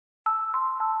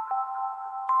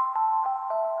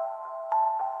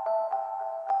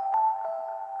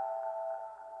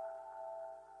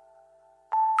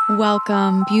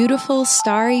Welcome, beautiful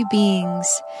starry beings,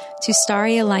 to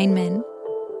Starry Alignment,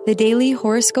 the daily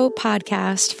horoscope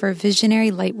podcast for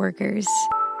visionary lightworkers.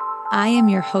 I am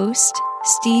your host,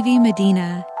 Stevie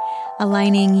Medina,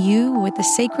 aligning you with the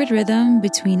sacred rhythm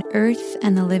between earth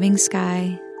and the living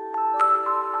sky.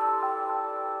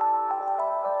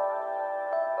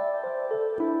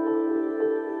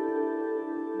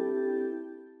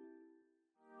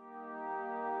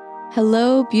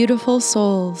 Hello, beautiful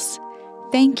souls.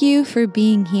 Thank you for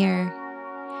being here.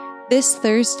 This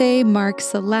Thursday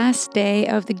marks the last day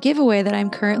of the giveaway that I'm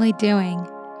currently doing.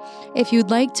 If you'd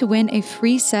like to win a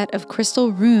free set of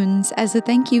crystal runes as a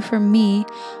thank you from me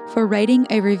for writing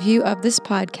a review of this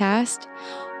podcast,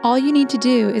 all you need to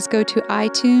do is go to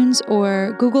iTunes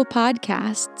or Google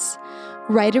Podcasts,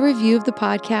 write a review of the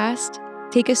podcast,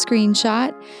 take a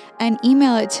screenshot, and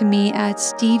email it to me at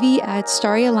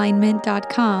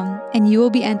stevie@starryalignment.com, and you will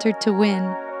be entered to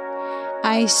win.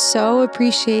 I so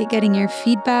appreciate getting your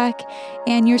feedback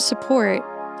and your support.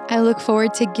 I look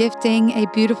forward to gifting a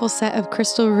beautiful set of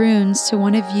crystal runes to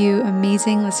one of you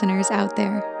amazing listeners out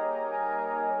there.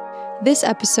 This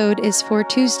episode is for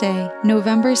Tuesday,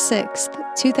 November 6th,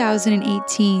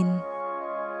 2018.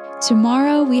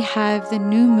 Tomorrow we have the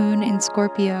new moon in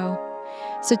Scorpio.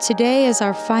 So today is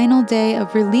our final day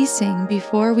of releasing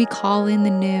before we call in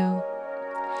the new.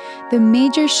 The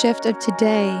major shift of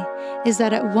today is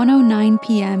that at 1:09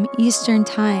 p.m. Eastern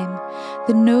Time,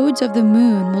 the nodes of the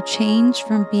moon will change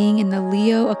from being in the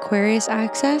Leo-Aquarius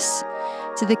axis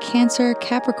to the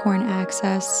Cancer-Capricorn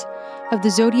axis of the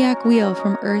zodiac wheel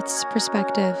from Earth's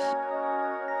perspective.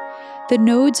 The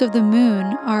nodes of the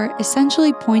moon are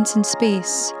essentially points in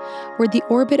space where the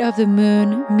orbit of the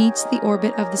moon meets the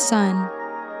orbit of the sun.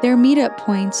 Their meetup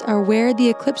points are where the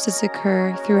eclipses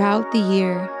occur throughout the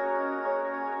year.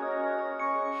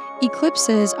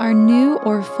 Eclipses are new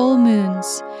or full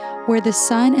moons, where the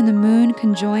sun and the moon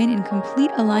conjoin in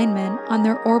complete alignment on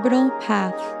their orbital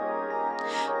path,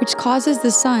 which causes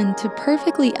the sun to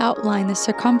perfectly outline the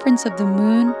circumference of the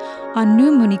moon on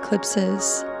new moon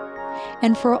eclipses,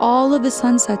 and for all of the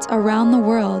sunsets around the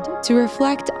world to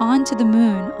reflect onto the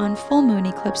moon on full moon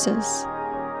eclipses.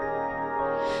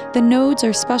 The nodes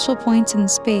are special points in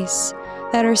space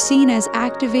that are seen as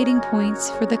activating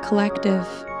points for the collective.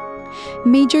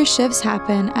 Major shifts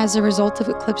happen as a result of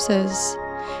eclipses,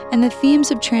 and the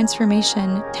themes of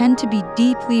transformation tend to be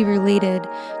deeply related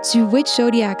to which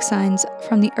zodiac signs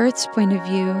from the Earth's point of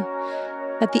view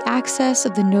that the axis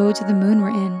of the nodes of the moon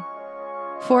were in.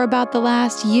 For about the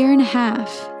last year and a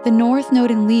half, the North Node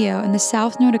in Leo and the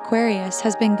South Node Aquarius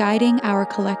has been guiding our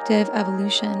collective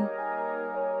evolution.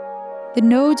 The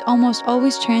nodes almost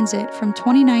always transit from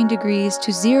 29 degrees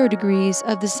to 0 degrees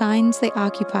of the signs they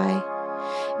occupy,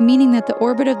 meaning that the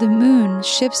orbit of the moon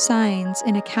shifts signs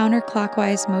in a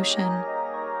counterclockwise motion.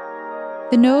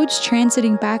 The nodes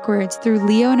transiting backwards through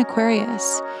Leo and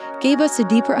Aquarius gave us a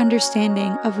deeper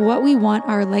understanding of what we want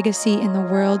our legacy in the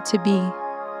world to be.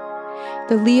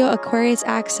 The Leo-Aquarius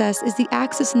axis is the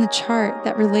axis in the chart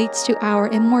that relates to our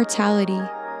immortality.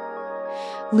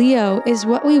 Leo is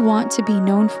what we want to be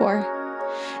known for,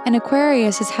 and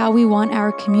Aquarius is how we want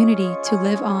our community to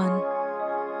live on.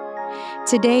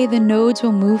 Today, the nodes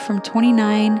will move from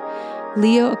 29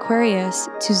 Leo-Aquarius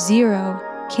to 0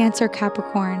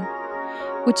 Cancer-Capricorn,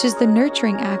 which is the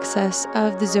nurturing axis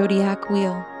of the zodiac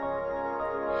wheel.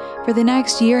 For the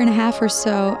next year and a half or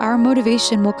so, our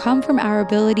motivation will come from our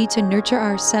ability to nurture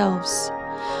ourselves,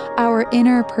 our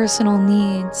inner personal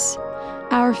needs,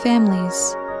 our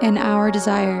families, and our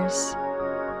desires.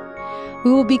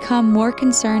 We will become more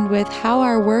concerned with how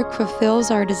our work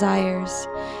fulfills our desires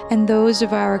and those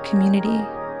of our community.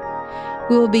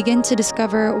 We will begin to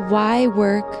discover why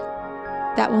work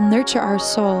that will nurture our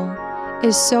soul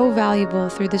is so valuable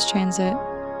through this transit.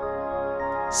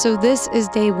 So this is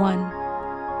day 1.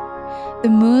 The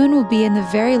moon will be in the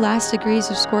very last degrees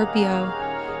of Scorpio,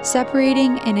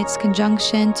 separating in its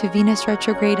conjunction to Venus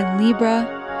retrograde in Libra,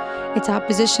 its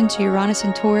opposition to Uranus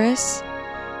in Taurus,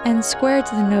 and square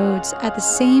to the nodes at the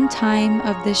same time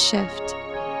of this shift.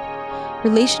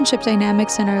 Relationship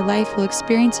dynamics in our life will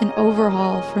experience an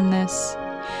overhaul from this.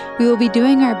 We will be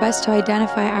doing our best to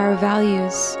identify our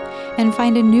values and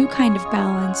find a new kind of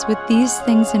balance with these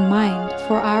things in mind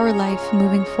for our life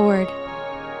moving forward.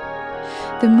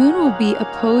 The moon will be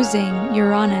opposing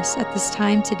Uranus at this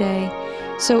time today,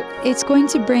 so it's going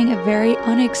to bring a very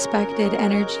unexpected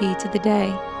energy to the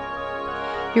day.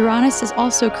 Uranus is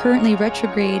also currently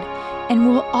retrograde and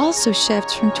will also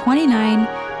shift from 29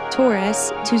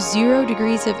 Taurus to 0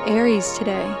 degrees of Aries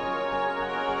today.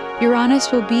 Uranus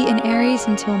will be in Aries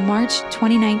until March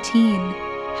 2019,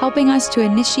 helping us to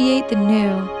initiate the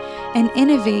new and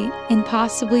innovate in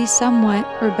possibly somewhat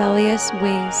rebellious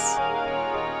ways.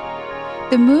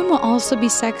 The moon will also be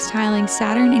sextiling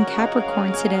Saturn in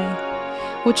Capricorn today,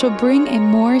 which will bring a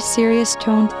more serious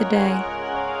tone to the day.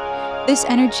 This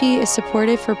energy is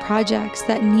supportive for projects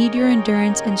that need your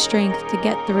endurance and strength to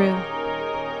get through.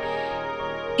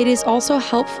 It is also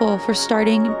helpful for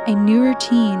starting a new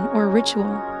routine or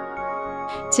ritual.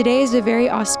 Today is a very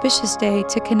auspicious day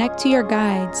to connect to your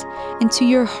guides and to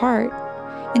your heart,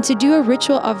 and to do a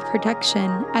ritual of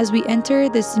protection as we enter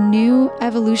this new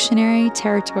evolutionary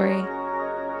territory.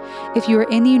 If you are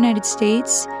in the United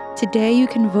States, today you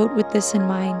can vote with this in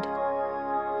mind.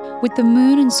 With the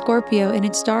moon in Scorpio in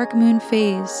its dark moon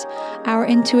phase, our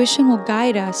intuition will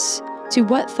guide us to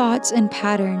what thoughts and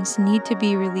patterns need to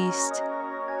be released.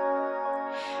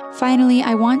 Finally,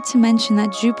 I want to mention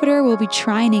that Jupiter will be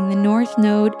trining the North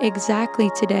Node exactly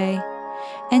today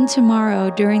and tomorrow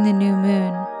during the new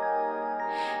moon.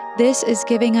 This is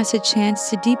giving us a chance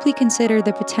to deeply consider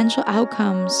the potential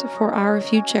outcomes for our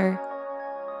future.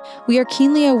 We are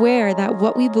keenly aware that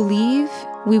what we believe,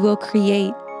 we will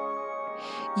create.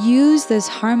 Use this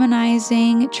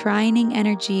harmonizing, trining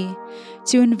energy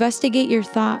to investigate your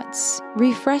thoughts,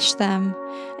 refresh them,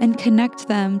 and connect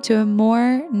them to a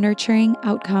more nurturing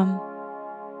outcome.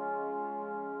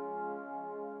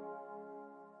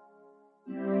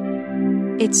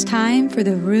 It's time for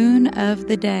the rune of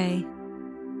the day.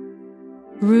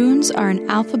 Runes are an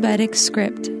alphabetic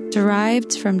script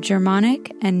derived from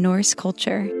Germanic and Norse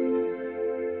culture.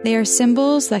 They are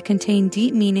symbols that contain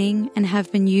deep meaning and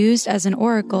have been used as an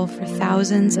oracle for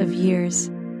thousands of years.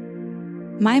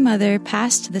 My mother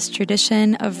passed this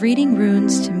tradition of reading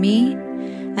runes to me,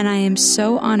 and I am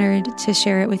so honored to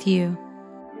share it with you.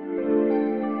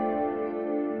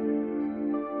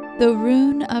 The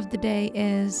rune of the day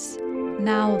is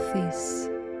Nauthiz,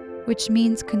 which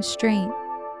means constraint,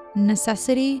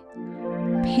 necessity,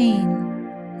 pain,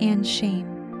 and shame.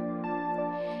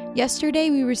 Yesterday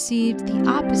we received the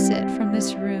opposite from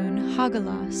this rune,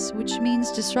 Hagalas, which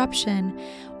means disruption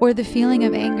or the feeling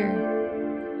of anger.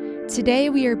 Today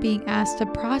we are being asked to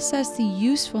process the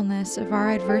usefulness of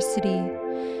our adversity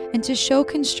and to show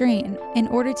constraint in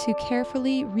order to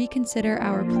carefully reconsider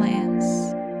our plans.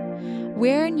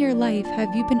 Where in your life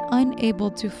have you been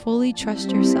unable to fully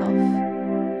trust yourself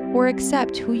or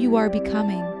accept who you are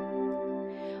becoming?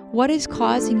 What is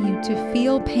causing you to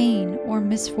feel pain or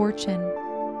misfortune?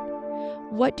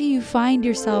 What do you find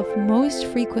yourself most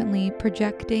frequently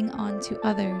projecting onto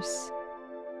others?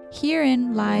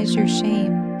 Herein lies your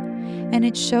shame, and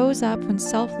it shows up when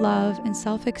self-love and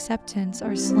self-acceptance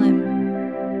are slim.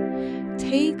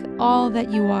 Take all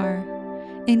that you are,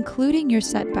 including your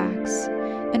setbacks,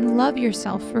 and love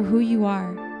yourself for who you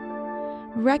are.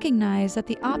 Recognize that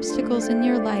the obstacles in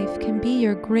your life can be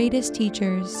your greatest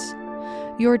teachers,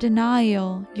 your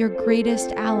denial, your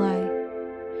greatest ally.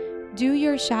 Do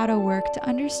your shadow work to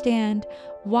understand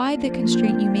why the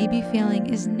constraint you may be feeling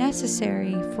is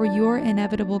necessary for your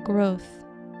inevitable growth.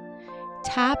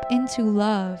 Tap into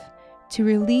love to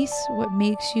release what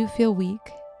makes you feel weak.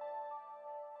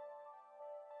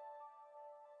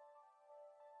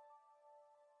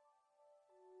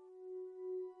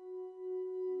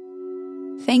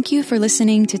 Thank you for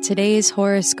listening to today's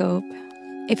horoscope.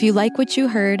 If you like what you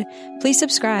heard, please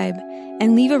subscribe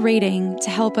and leave a rating to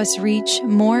help us reach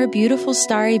more beautiful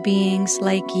starry beings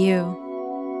like you.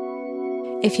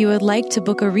 If you would like to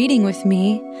book a reading with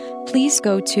me, please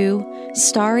go to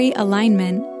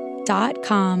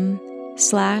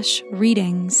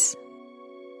starryalignment.com/readings.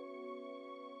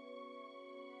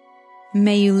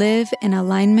 May you live in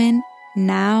alignment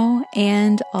now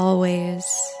and always.